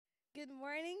Good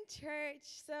morning,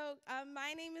 church.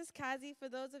 My name is Kazi. For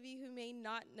those of you who may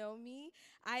not know me,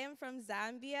 I am from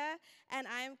Zambia, and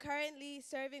I am currently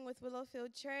serving with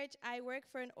Willowfield Church. I work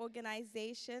for an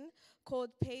organization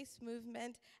called Pace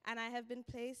Movement, and I have been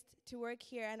placed to work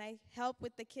here, and I help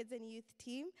with the kids and youth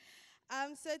team.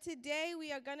 So today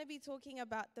we are going to be talking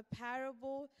about the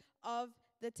parable of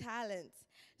the talents.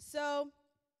 So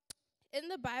in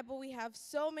the Bible, we have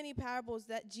so many parables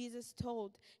that Jesus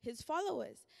told his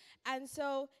followers. And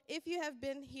so if you have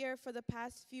been here for the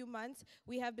past few months,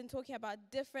 we have been talking about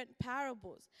different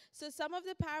parables. So some of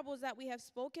the parables that we have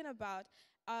spoken about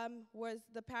was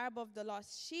the parable of the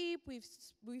lost sheep.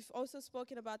 We've also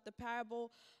spoken about the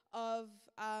parable of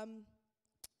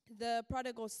the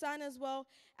prodigal son as well.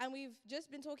 And we've just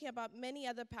been talking about many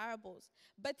other parables.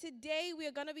 But today we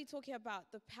are going to be talking about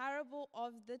the parable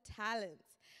of the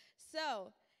talents.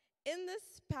 So, in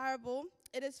this parable,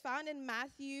 it is found in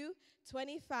Matthew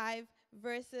 25,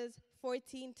 verses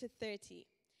 14 to 30.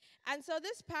 And so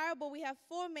this parable, we have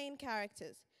four main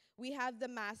characters. We have the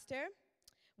master,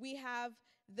 we have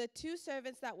the two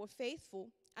servants that were faithful,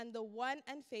 and the one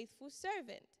unfaithful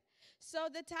servant. So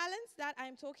the talents that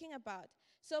I'm talking about,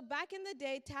 so back in the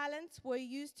day, talents were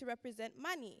used to represent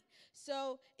money.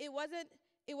 So it was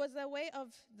a way of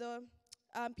the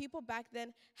people back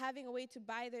then having a way to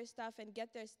buy their stuff and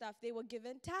get their stuff. They were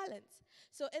given talents.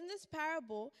 So in this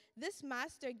parable, this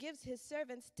master gives his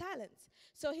servants talents.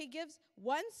 So he gives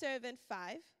one servant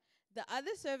 5, the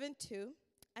other servant 2,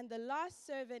 and the last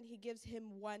servant, he gives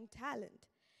him 1 talent.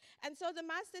 And so the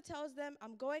master tells them,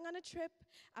 I'm going on a trip,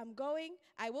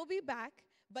 I will be back,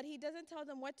 but he doesn't tell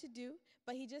them what to do,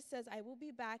 but he just says, I will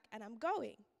be back and I'm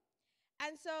going.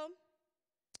 And so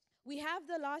we have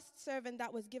the last servant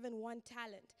that was given 1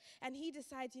 talent. And he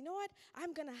decides, you know what?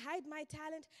 I'm going to hide my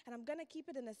talent and I'm going to keep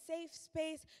it in a safe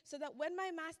space so that when my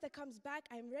master comes back,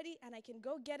 I'm ready and I can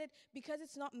go get it because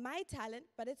it's not my talent,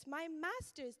 but it's my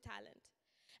master's talent.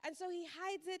 And so he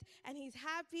hides it and he's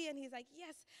happy and he's like,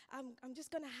 yes, I'm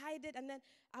just going to hide it and then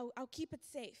I'll keep it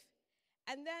safe.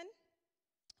 And then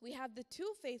we have the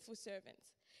 2 faithful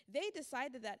servants. They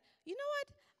decided that, you know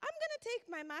what? I'm going to take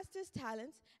my master's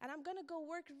talents and I'm going to go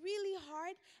work really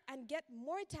hard and get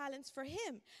more talents for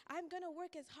him. I'm going to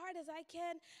work as hard as I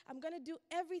can. I'm going to do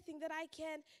everything that I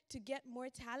can to get more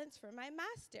talents for my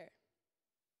master.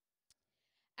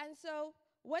 And so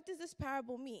what does this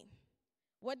parable mean?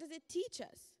 What does it teach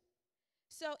us?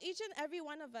 So each and every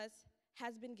one of us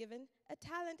has been given a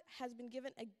talent, has been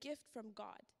given a gift from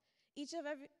God. Each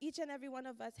and every one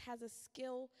of us has a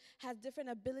skill, has different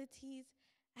abilities,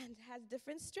 and has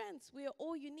different strengths. We are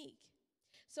all unique.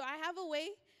 So I have a way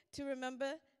to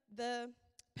remember the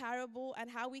parable and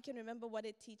how we can remember what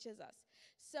it teaches us.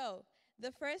 So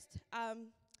the first,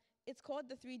 it's called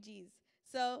the 3 G's.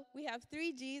 So we have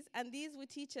 3 G's, and these will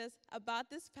teach us about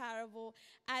this parable,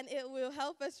 and it will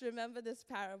help us remember this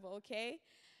parable, okay?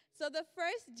 So the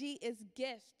first G is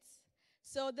gifts.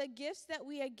 So the gifts that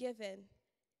we are given,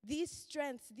 these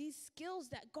strengths, these skills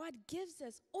that God gives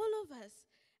us, all of us.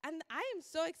 And I am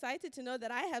so excited to know that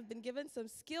I have been given some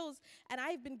skills and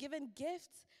I've been given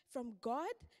gifts from God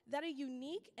that are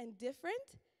unique and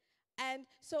different. And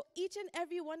so each and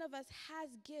every one of us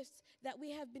has gifts that we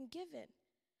have been given.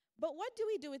 But what do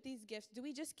we do with these gifts? Do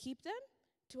we just keep them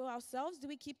to ourselves? Do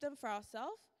we keep them for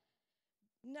ourselves?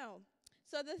 No.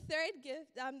 So the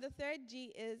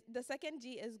second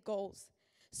G is goals.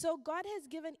 So God has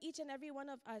given each and every one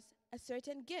of us a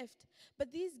certain gift,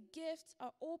 but these gifts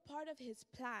are all part of his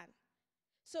plan.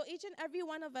 So each and every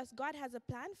one of us, God has a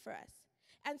plan for us.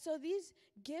 And so these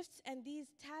gifts and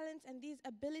these talents and these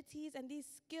abilities and these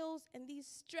skills and these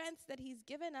strengths that he's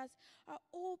given us are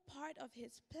all part of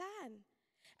his plan.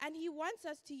 And he wants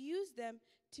us to use them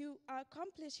to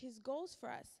accomplish his goals for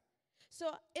us. So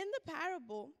in the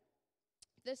parable,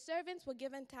 the servants were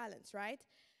given talents, right?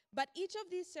 But each of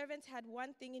these servants had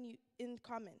one thing in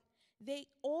common. They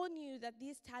all knew that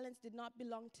these talents did not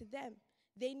belong to them.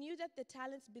 They knew that the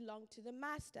talents belonged to the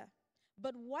master.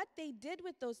 But what they did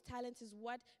with those talents is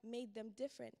what made them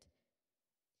different.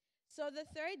 So the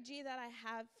third G that I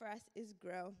have for us is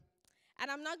grow.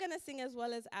 And I'm not going to sing as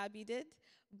well as Abby did,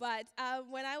 but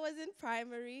when I was in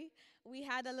primary, we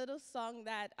had a little song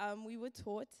that we were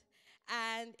taught,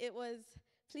 and it was,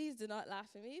 please do not laugh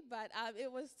at me, but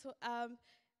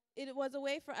it was a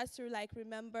way for us to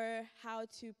remember how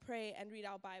to pray and read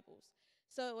our Bibles.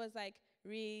 So it was like,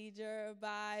 read your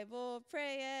Bible,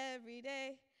 pray every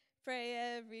day,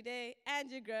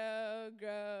 and you grow,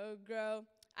 grow, grow.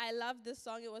 I loved this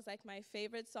song. It was like my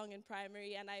favorite song in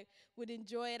primary, and I would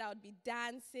enjoy it. I would be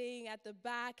dancing at the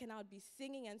back, and I would be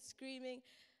singing and screaming.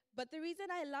 But the reason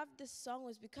I loved this song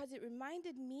was because it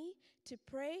reminded me to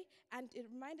pray, and it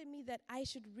reminded me that I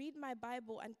should read my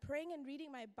Bible. And praying and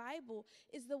reading my Bible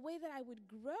is the way that I would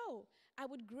grow. I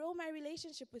would grow my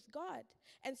relationship with God.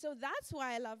 And so that's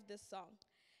why I love this song.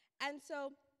 And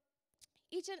so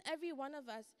each and every one of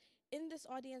us in this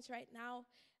audience right now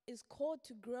is called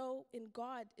to grow in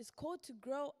God, is called to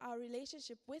grow our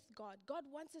relationship with God. God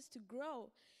wants us to grow,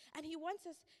 and He wants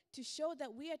us to show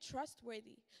that we are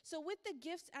trustworthy. So with the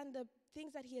gifts and the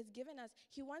things that He has given us,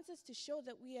 He wants us to show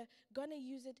that we are going to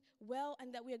use it well,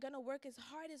 and that we are going to work as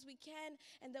hard as we can,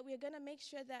 and that we are going to make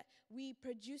sure that we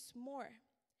produce more.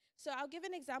 So I'll give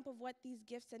an example of what these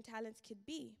gifts and talents could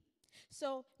be.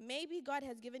 So maybe God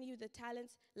has given you the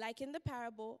talents, like in the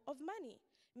parable, of money.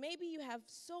 Maybe you have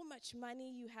so much money,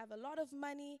 you have a lot of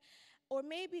money, or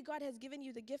maybe God has given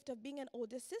you the gift of being an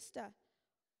older sister,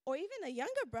 or even a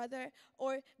younger brother,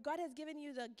 or God has given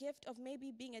you the gift of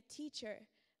maybe being a teacher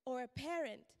or a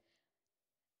parent.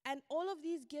 And all of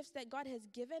these gifts that God has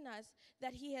given us,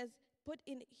 that He has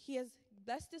He has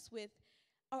blessed us with,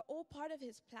 are all part of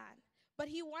His plan. But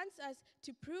He wants us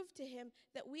to prove to Him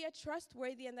that we are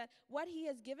trustworthy, and that what He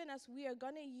has given us, we are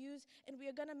going to use, and we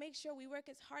are going to make sure we work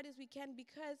as hard as we can,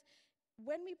 because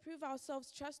when we prove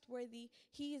ourselves trustworthy,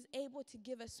 He is able to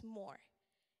give us more.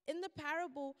 In the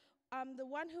parable, the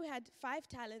one who had 5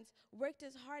 talents worked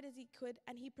as hard as he could,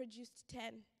 and he produced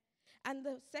 10. And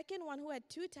the second one, who had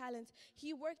 2 talents,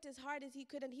 he worked as hard as he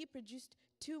could, and he produced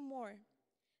 2 more.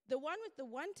 The one with the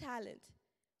 1 talent,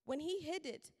 when he hid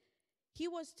it, he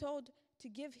was told to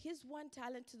give his 1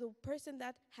 talent to the person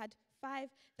that had 5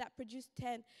 that produced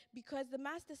 10, because the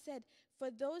master said, for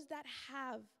those that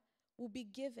have will be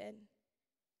given,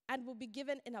 and will be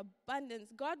given in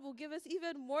abundance. God will give us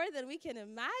even more than we can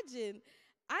imagine.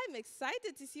 I'm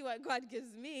excited to see what God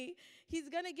gives me. He's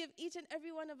going to give each and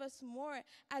every one of us more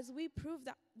as we prove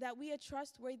that we are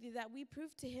trustworthy, that we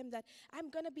prove to Him that I'm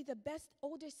going to be the best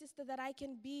older sister that I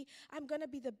can be. I'm going to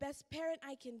be the best parent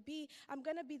I can be. I'm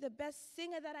going to be the best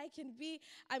singer that I can be.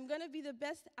 I'm going to be the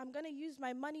best. I'm going to use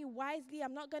my money wisely.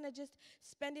 I'm not going to just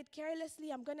spend it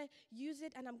carelessly. I'm going to use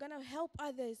it, and I'm going to help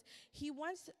others. He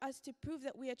wants us to prove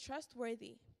that we are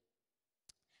trustworthy.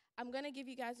 I'm going to give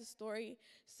you guys a story.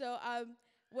 So,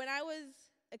 when I was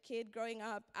a kid growing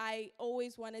up, I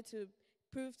always wanted to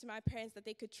prove to my parents that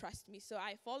they could trust me. So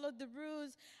I followed the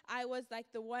rules. I was like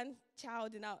the one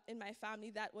child in my family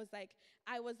that was like,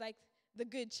 I was like the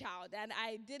good child. And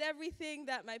I did everything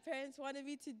that my parents wanted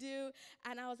me to do.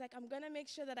 And I was like, I'm going to make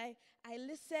sure that I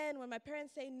listen. When my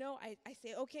parents say no, I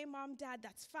say, okay, Mom, Dad,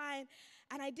 that's fine.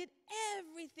 And I did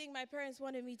everything my parents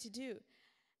wanted me to do.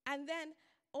 And then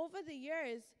over the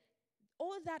years,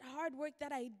 all that hard work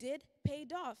that I did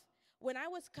paid off. When I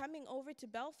was coming over to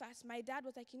Belfast, my dad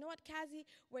was like, you know what, Kazi,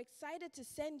 we're excited to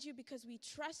send you because we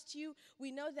trust you.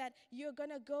 We know that you're going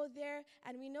to go there,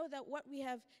 and we know that what we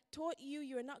have taught you,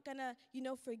 you're not going to,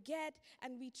 forget,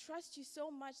 and we trust you so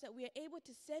much that we are able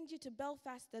to send you to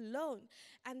Belfast alone.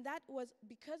 And that was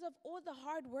because of all the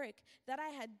hard work that I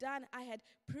had done. I had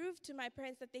proved to my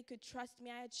parents that they could trust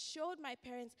me. I had showed my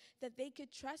parents that they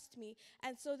could trust me,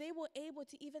 and so they were able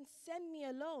to even send me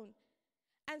alone.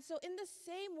 And so in the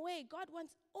same way, God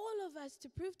wants all of us to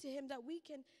prove to Him that we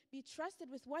can be trusted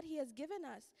with what He has given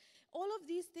us. All of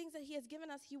these things that He has given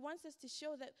us, He wants us to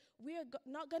show that we are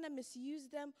not going to misuse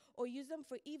them or use them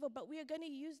for evil, but we are going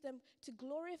to use them to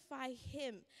glorify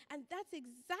Him. And that's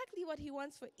exactly what He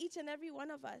wants for each and every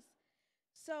one of us.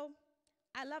 So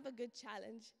I love a good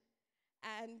challenge.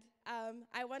 And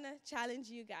I want to challenge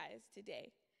you guys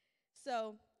today.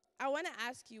 So I want to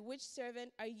ask you, which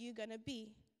servant are you going to be?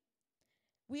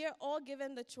 We are all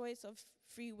given the choice of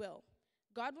free will.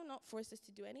 God will not force us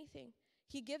to do anything.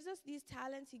 He gives us these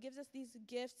talents, He gives us these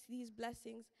gifts, these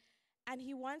blessings, and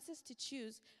He wants us to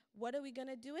choose, what are we going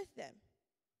to do with them?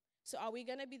 So are we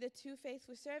going to be the 2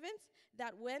 faithful servants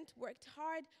that went, worked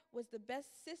hard, was the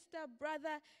best sister,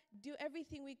 brother, do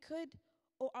everything we could?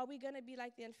 Or are we going to be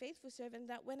like the unfaithful servant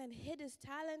that went and hid his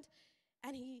talent,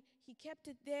 and he kept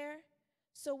it there?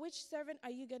 So which servant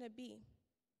are you going to be?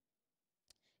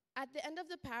 At the end of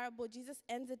the parable, Jesus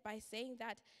ends it by saying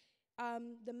that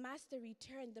the master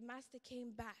returned, the master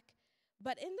came back.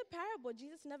 But in the parable,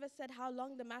 Jesus never said how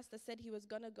long the master said he was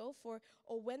going to go for,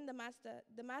 or when the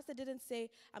master didn't say,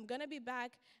 I'm going to be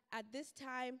back at this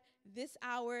time, this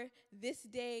hour, this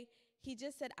day. He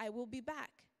just said, I will be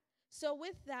back. So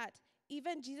with that,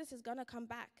 even Jesus is going to come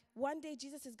back. One day,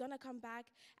 Jesus is going to come back,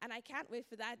 and I can't wait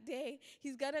for that day.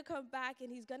 He's going to come back, and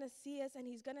He's going to see us, and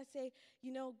He's going to say,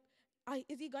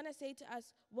 is He going to say to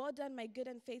us, well done, my good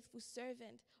and faithful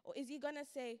servant? Or is He going to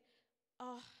say,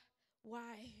 oh,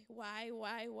 why?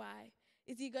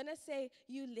 Is he going to say,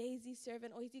 you lazy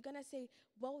servant? Or is he going to say,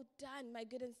 well done, my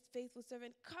good and faithful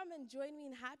servant. Come and join me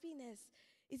in happiness.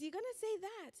 Is he going to say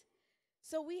that?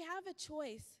 So we have a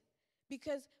choice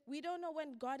because we don't know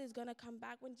when God is going to come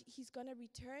back, when he's going to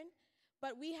return.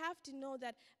 But we have to know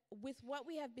that with what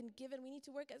we have been given, we need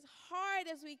to work as hard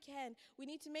as we can. We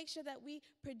need to make sure that we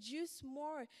produce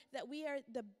more, that we are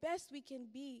the best we can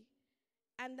be.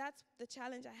 And that's the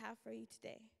challenge I have for you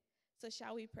today. So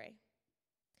shall we pray?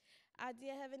 Our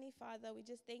dear Heavenly Father, we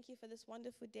just thank you for this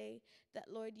wonderful day that,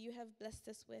 Lord, you have blessed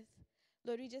us with.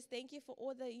 Lord, we just thank you for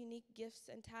all the unique gifts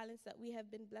and talents that we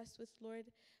have been blessed with, Lord.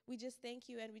 We just thank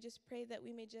you and we just pray that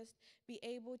we may just be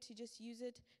able to just use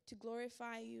it to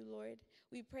glorify you, Lord.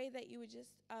 We pray that you would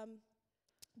just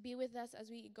be with us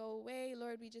as we go away,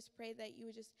 Lord. We just pray that you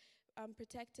would just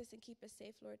protect us and keep us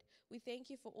safe, Lord. We thank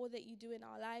you for all that you do in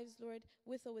our lives, Lord,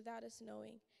 with or without us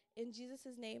knowing. In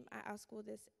Jesus' name, I ask all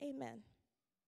this. Amen.